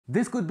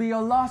This could be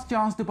your last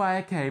chance to buy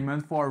a Cayman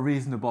for a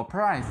reasonable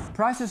price.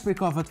 Prices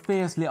recovered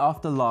fiercely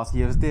after last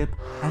year's dip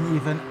and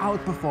even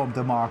outperformed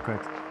the market.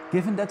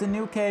 Given that the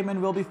new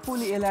Cayman will be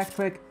fully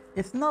electric,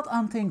 it's not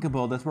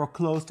unthinkable that we're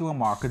close to a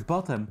market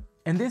bottom.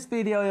 In this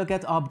video you'll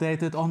get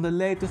updated on the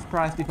latest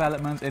price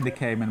developments in the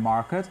Cayman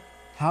market,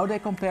 how they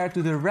compare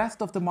to the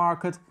rest of the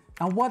market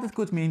and what it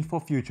could mean for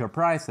future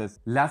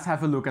prices. Let's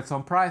have a look at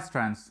some price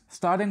trends.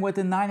 Starting with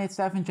the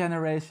 987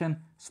 generation,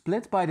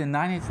 split by the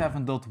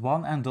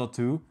 987.1 and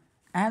 .2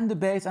 and the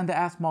base and the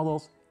S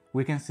models,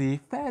 we can see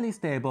fairly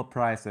stable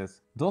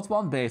prices.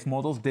 .1 base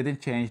models didn't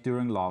change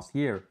during last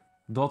year.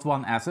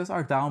 .1 S's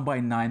are down by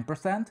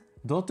 9%,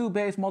 .2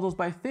 base models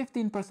by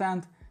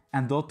 15%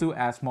 and .2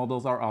 S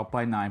models are up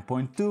by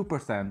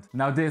 9.2%.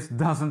 Now this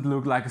doesn't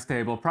look like a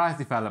stable price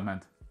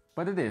development,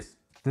 but it is.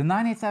 The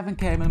 987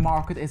 Cayman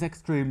market is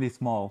extremely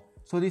small,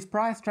 so these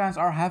price trends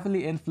are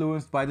heavily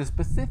influenced by the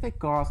specific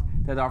cars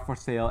that are for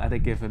sale at a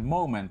given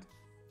moment.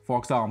 For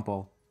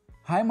example,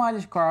 high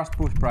mileage cars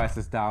push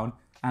prices down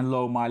and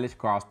low mileage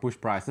cars push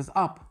prices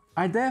up.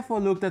 I therefore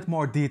looked at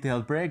more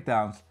detailed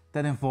breakdowns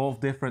that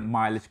involve different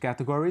mileage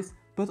categories,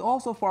 but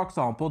also for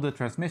example the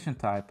transmission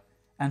type,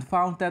 and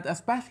found that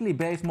especially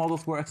base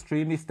models were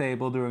extremely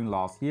stable during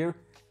last year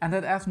and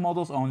that S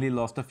models only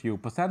lost a few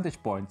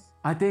percentage points.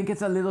 I think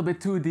it's a little bit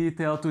too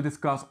detailed to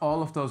discuss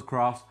all of those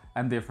graphs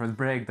and different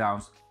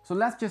breakdowns, so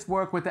let's just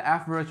work with the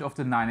average of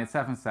the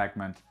 987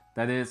 segment,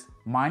 that is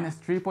minus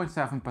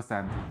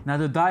 3.7%. Now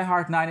the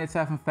die-hard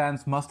 987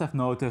 fans must have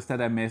noticed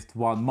that I missed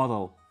one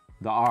model,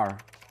 the R.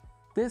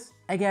 This,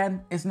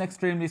 again, is an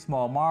extremely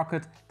small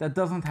market that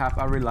doesn't have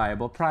a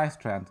reliable price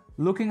trend.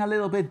 Looking a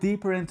little bit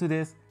deeper into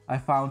this, I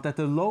found that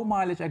the low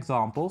mileage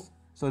examples,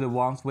 so the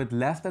ones with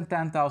less than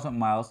 10,000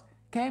 miles,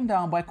 came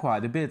down by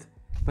quite a bit,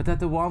 but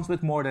that the ones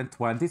with more than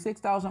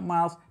 26,000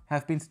 miles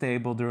have been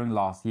stable during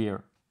last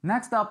year.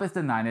 Next up is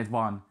the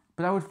 981,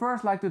 but I would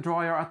first like to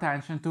draw your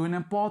attention to an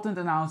important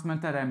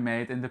announcement that I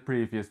made in the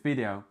previous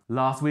video.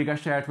 Last week I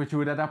shared with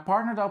you that I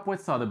partnered up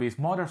with Sotheby's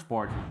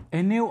Motorsport,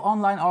 a new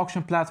online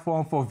auction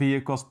platform for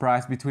vehicles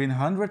priced between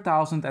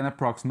 $100,000 and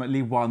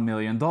approximately $1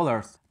 million.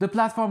 The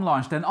platform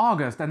launched in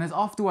August and is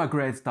off to a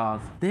great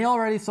start. They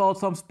already sold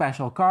some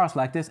special cars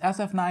like this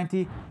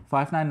SF90,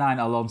 599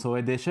 Alonso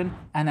Edition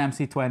and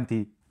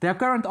MC20. Their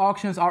current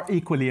auctions are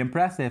equally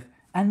impressive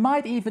and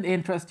might even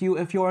interest you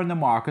if you're in the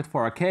market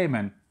for a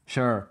Cayman.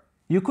 Sure,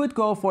 you could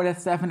go for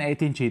that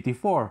 718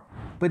 GT4,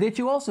 but did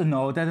you also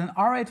know that an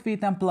R8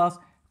 V10 Plus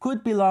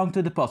could belong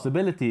to the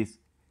possibilities?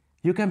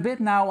 You can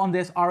bid now on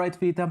this R8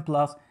 V10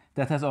 Plus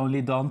that has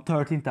only done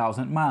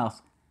 13,000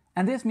 miles,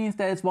 and this means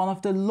that it's one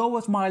of the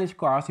lowest mileage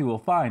cars you will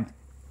find,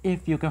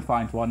 if you can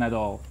find one at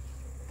all.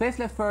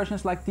 Facelift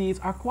versions like these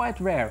are quite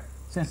rare,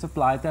 since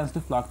supply tends to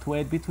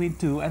fluctuate between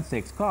 2 and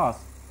 6 cars.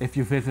 If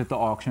you visit the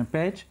auction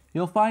page,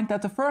 you'll find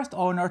that the first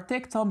owner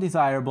ticked some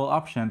desirable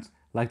options,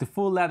 like the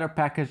full leather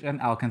package and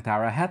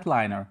Alcantara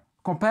headliner.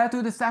 Compared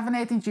to the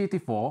 718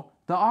 GT4,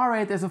 the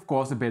R8 is of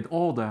course a bit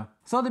older.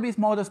 Sotheby's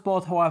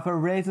Motorsport however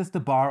raises the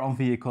bar on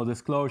vehicle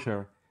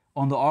disclosure.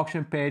 On the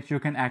auction page you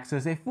can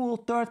access a full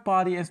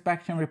third-party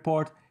inspection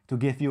report to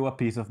give you a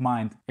peace of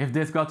mind. If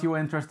this got you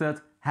interested,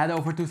 head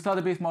over to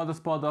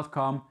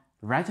sotheby'smotorsport.com,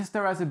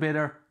 register as a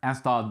bidder and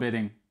start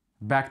bidding.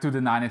 Back to the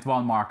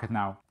 981 market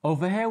now.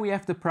 Over here we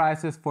have the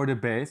prices for the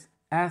base,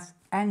 S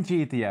and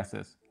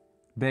GTS's.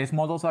 Base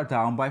models are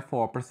down by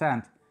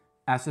 4%,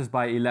 S's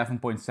by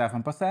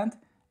 11.7%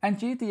 and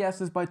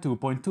GTS's by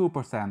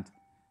 2.2%.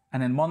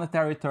 And in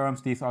monetary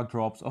terms these are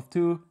drops of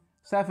 $2,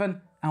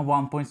 $7 and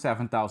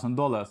 $1.7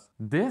 thousand.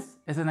 This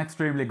is an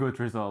extremely good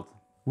result.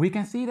 We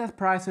can see that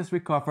prices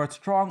recovered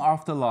strong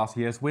after last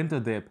year's winter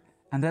dip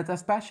and that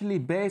especially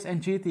base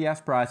and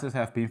GTS prices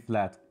have been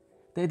flat.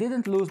 They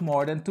didn't lose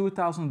more than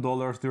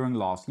 $2,000 during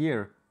last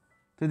year.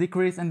 The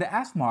decrease in the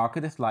S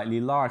market is slightly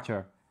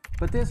larger,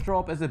 but this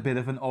drop is a bit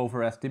of an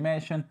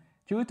overestimation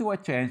due to a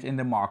change in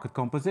the market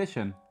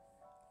composition.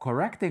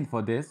 Correcting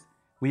for this,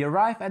 we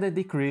arrive at a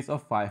decrease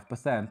of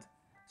 5%,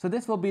 so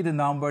this will be the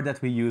number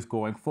that we use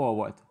going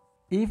forward.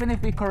 Even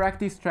if we correct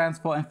these trends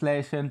for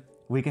inflation,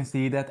 we can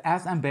see that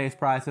S and base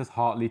prices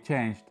hardly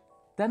changed.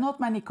 There are not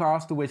many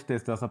cars to which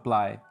this does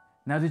apply.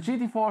 Now the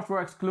GT4s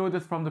were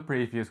excluded from the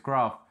previous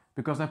graph,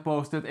 because I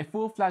posted a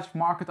full-fledged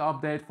market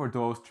update for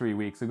those 3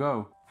 weeks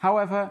ago.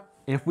 However,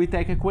 if we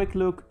take a quick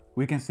look,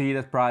 we can see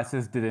that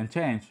prices didn't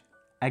change.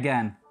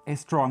 Again, a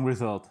strong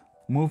result.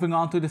 Moving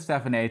on to the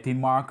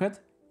 718 market,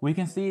 we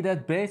can see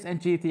that base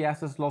and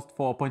GTS's lost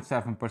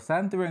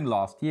 4.7% during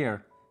last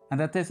year, and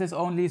that this is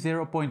only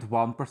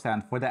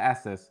 0.1% for the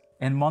S's.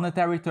 In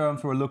monetary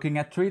terms we're looking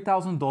at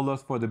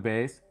 $3,000 for the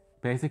base,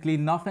 basically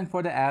nothing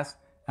for the S,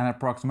 and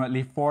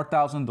approximately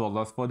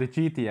 $4,000 for the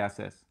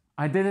GTS's.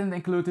 I didn't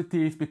include the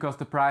T's because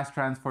the price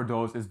trends for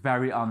those is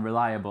very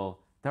unreliable.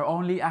 There are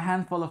only a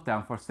handful of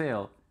them for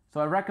sale, so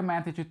I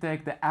recommend that you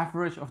take the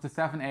average of the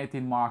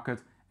 718 market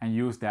and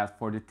use that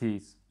for the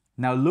T's.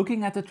 Now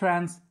looking at the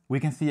trends, we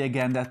can see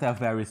again that they're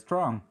very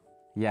strong.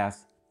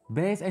 Yes,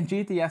 base and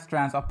GTS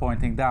trends are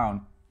pointing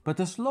down, but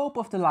the slope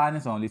of the line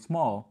is only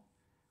small.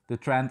 The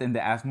trend in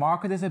the S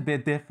market is a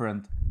bit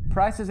different.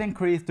 Prices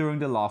increased during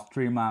the last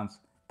 3 months,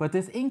 but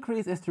this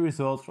increase is the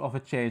result of a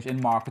change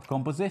in market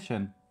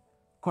composition.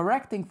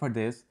 Correcting for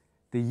this,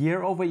 the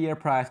year-over-year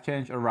price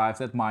change arrives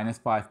at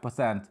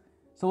 -5%,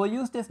 so we'll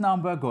use this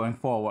number going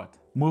forward.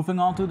 Moving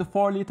on to the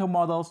 4-liter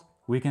models,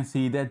 we can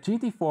see that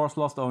GT4s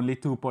lost only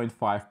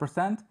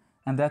 2.5%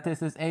 and that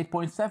this is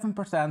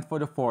 8.7% for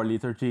the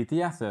 4-liter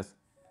GTSs.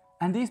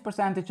 And these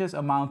percentages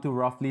amount to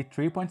roughly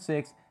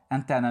 $3.6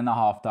 and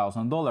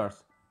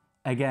 $10,500.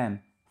 Again,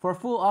 for a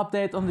full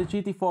update on the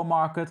GT4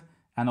 market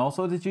and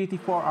also the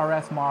GT4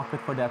 RS market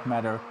for that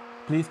matter,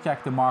 please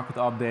check the market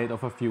update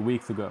of a few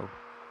weeks ago.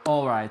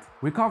 Alright,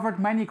 we covered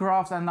many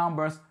graphs and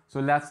numbers,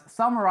 so let's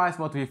summarize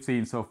what we've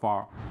seen so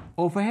far.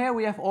 Over here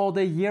we have all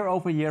the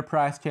year-over-year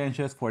price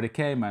changes for the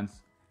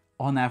Caymans.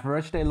 On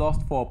average they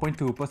lost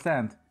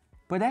 4.2%,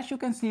 but as you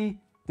can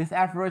see, this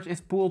average is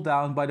pulled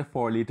down by the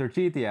 4-liter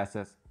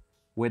GTSs.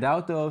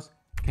 Without those,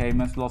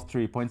 Caymans lost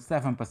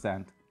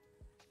 3.7%.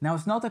 Now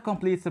it's not a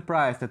complete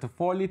surprise that the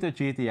 4-liter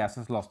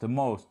GTSs lost the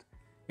most.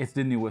 It's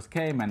the newest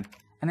Cayman,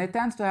 and it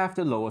tends to have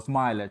the lowest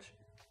mileage.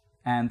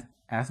 And,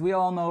 as we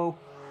all know,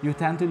 you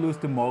tend to lose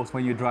the most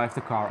when you drive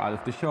the car out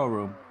of the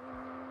showroom.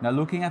 Now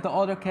looking at the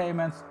other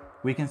Caymans,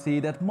 we can see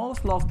that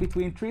most lost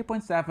between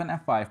 3.7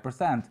 and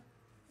 5%.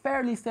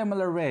 Fairly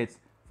similar rates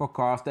for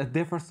cars that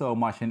differ so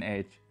much in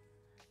age.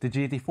 The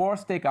GT4s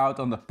stick out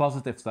on the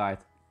positive side,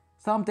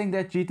 something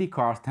that GT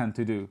cars tend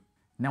to do.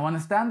 Now on a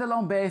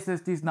standalone basis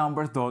these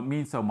numbers don't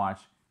mean so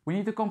much. We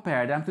need to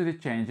compare them to the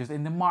changes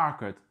in the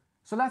market.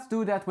 So let's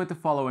do that with the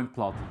following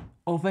plot.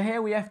 Over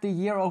here we have the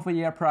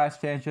year-over-year price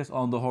changes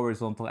on the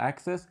horizontal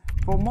axis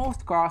for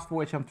most cars for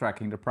which I'm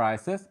tracking the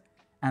prices,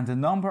 and the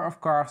number of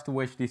cars to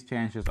which these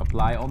changes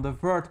apply on the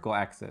vertical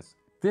axis.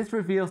 This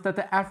reveals that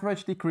the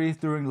average decrease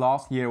during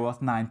last year was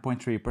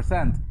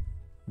 9.3%.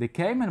 The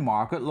Cayman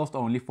market lost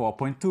only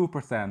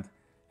 4.2%,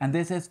 and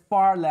this is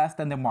far less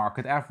than the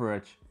market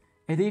average.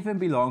 It even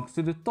belongs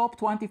to the top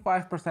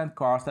 25%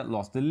 cars that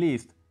lost the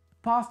least.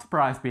 Past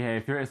price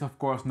behavior is of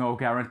course no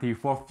guarantee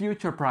for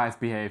future price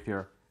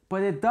behavior,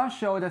 but it does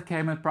show that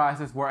Cayman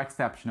prices were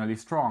exceptionally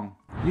strong.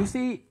 You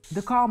see,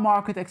 the car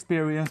market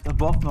experienced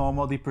above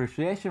normal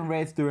depreciation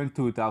rates during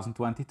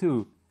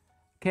 2022.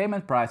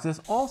 Cayman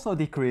prices also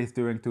decreased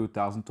during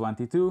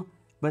 2022,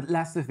 but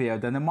less severe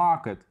than the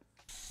market.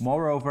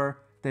 Moreover,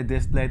 they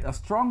displayed a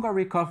stronger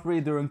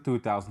recovery during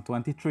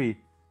 2023.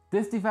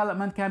 This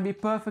development can be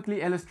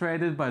perfectly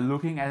illustrated by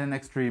looking at an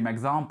extreme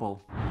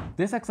example.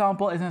 This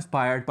example is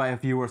inspired by a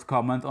viewer's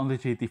comment on the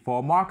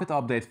GT4 market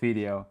update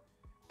video.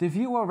 The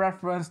viewer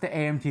referenced the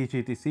AMG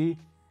GTC,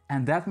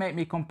 and that made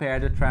me compare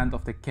the trend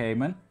of the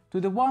Cayman to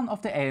the one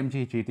of the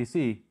AMG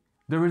GTC.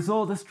 The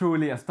result is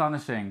truly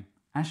astonishing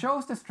and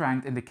shows the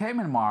strength in the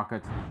Cayman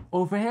market.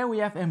 Over here we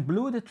have in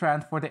blue the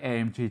trend for the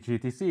AMG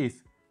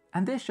GTCs,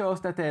 and this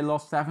shows that they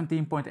lost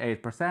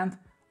 17.8%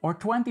 or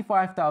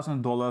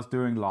 $25,000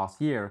 during last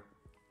year,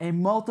 a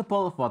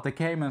multiple of what the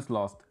Caymans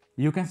lost.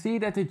 You can see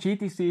that the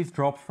GTCs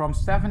dropped from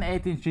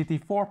 718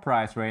 GT4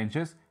 price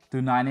ranges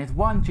to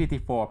 981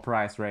 GT4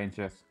 price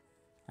ranges.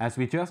 As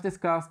we just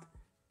discussed,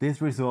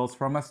 this results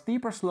from a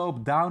steeper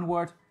slope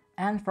downward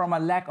and from a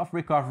lack of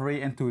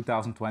recovery in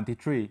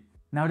 2023.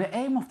 Now the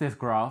aim of this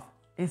graph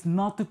is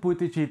not to put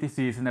the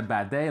GTCs in a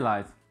bad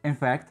daylight. In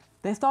fact,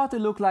 they start to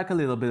look like a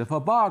little bit of a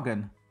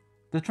bargain.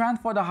 The trend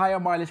for the higher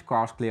mileage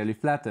cars clearly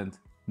flattened.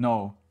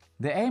 No,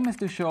 the aim is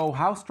to show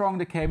how strong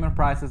the Cayman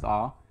prices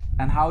are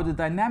and how the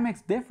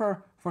dynamics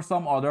differ for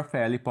some other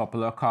fairly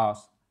popular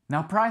cars.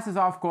 Now prices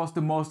are of course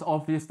the most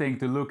obvious thing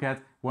to look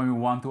at when we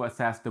want to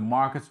assess the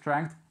market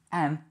strength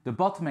and the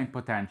bottoming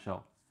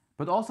potential.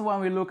 But also when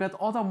we look at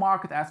other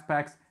market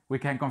aspects, we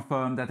can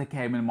confirm that the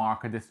Cayman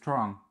market is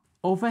strong.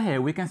 Over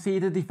here we can see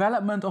the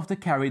development of the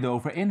carried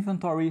over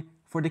inventory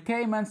for the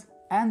Caymans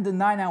and the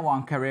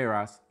 991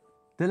 Carreras.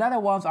 The latter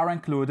ones are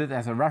included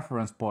as a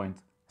reference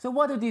point. So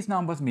what do these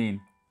numbers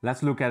mean?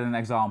 Let's look at an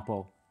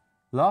example.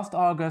 Last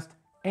August,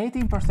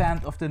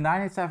 18% of the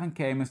 987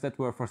 Caymans that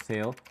were for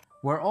sale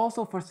were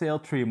also for sale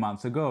 3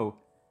 months ago.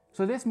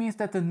 So this means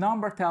that the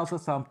number tells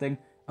us something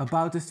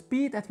about the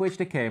speed at which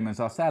the Caymans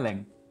are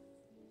selling.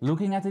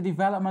 Looking at the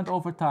development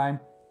over time,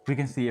 we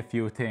can see a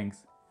few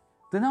things.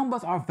 The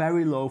numbers are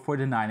very low for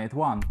the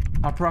 981.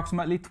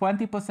 Approximately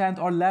 20%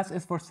 or less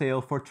is for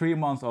sale for 3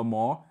 months or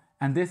more,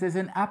 and this is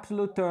in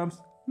absolute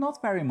terms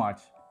not very much.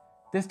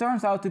 This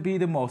turns out to be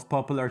the most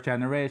popular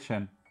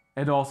generation.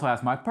 It also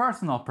has my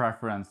personal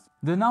preference.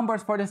 The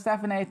numbers for the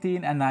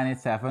 718 and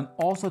 987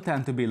 also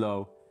tend to be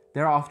low.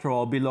 They're after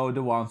all below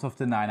the ones of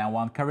the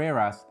 991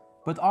 Carreras,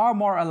 but are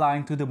more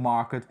aligned to the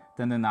market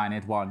than the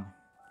 981.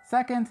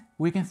 Second,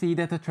 we can see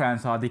that the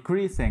trends are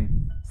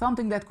decreasing,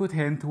 something that could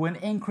hint to an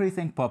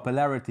increasing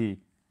popularity.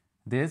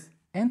 This,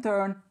 in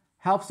turn,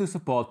 helps to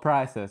support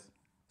prices.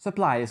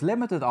 Supply is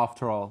limited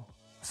after all.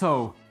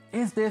 So,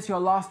 is this your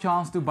last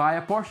chance to buy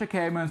a Porsche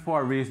Cayman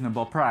for a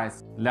reasonable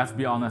price? Let's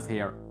be honest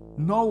here.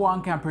 No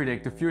one can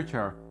predict the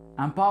future,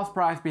 and past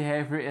price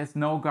behavior is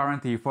no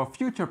guarantee for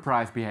future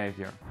price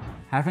behavior.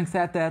 Having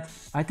said that,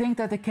 I think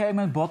that the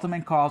Cayman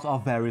bottoming cars are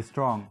very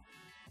strong.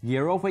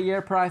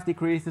 Year-over-year price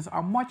decreases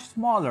are much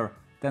smaller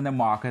than the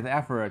market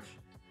average.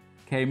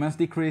 Caymans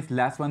decreased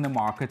less when the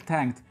market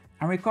tanked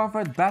and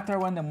recovered better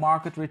when the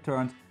market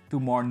returned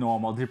to more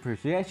normal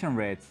depreciation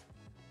rates.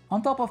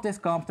 On top of this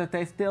comes that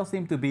they still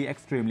seem to be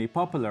extremely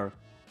popular.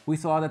 We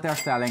saw that they're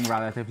selling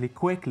relatively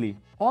quickly.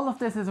 All of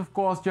this is of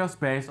course just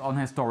based on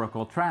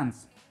historical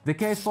trends. The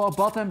case for a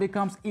bottom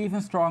becomes even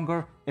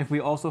stronger if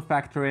we also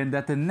factor in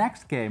that the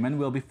next Cayman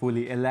will be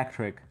fully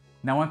electric.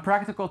 Now in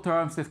practical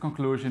terms, this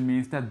conclusion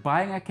means that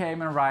buying a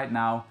Cayman right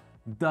now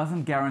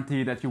doesn't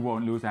guarantee that you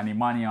won't lose any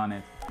money on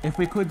it. If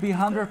we could be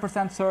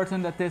 100%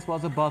 certain that this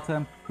was a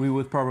bottom, we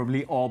would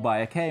probably all buy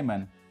a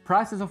Cayman.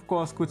 Prices of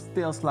course could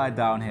still slide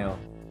downhill.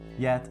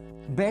 Yet,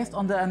 based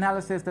on the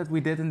analysis that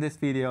we did in this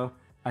video,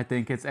 I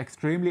think it's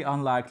extremely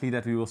unlikely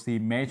that we will see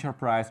major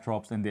price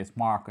drops in this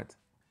market.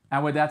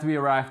 And with that we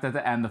arrived at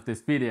the end of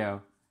this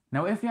video.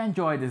 Now if you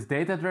enjoy this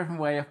data-driven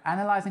way of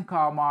analyzing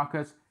car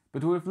markets,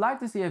 but would like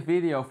to see a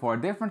video for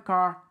a different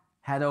car,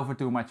 head over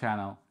to my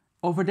channel.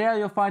 Over there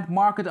you'll find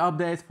market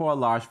updates for a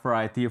large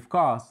variety of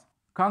cars.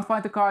 Can't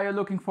find the car you're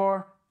looking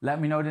for?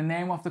 Let me know the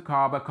name of the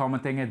car by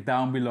commenting it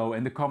down below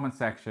in the comment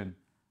section.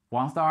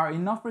 Once there are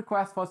enough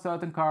requests for a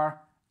certain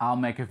car, I'll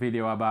make a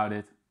video about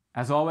it.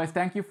 As always,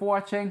 thank you for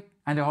watching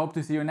and I hope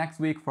to see you next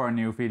week for a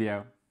new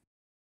video.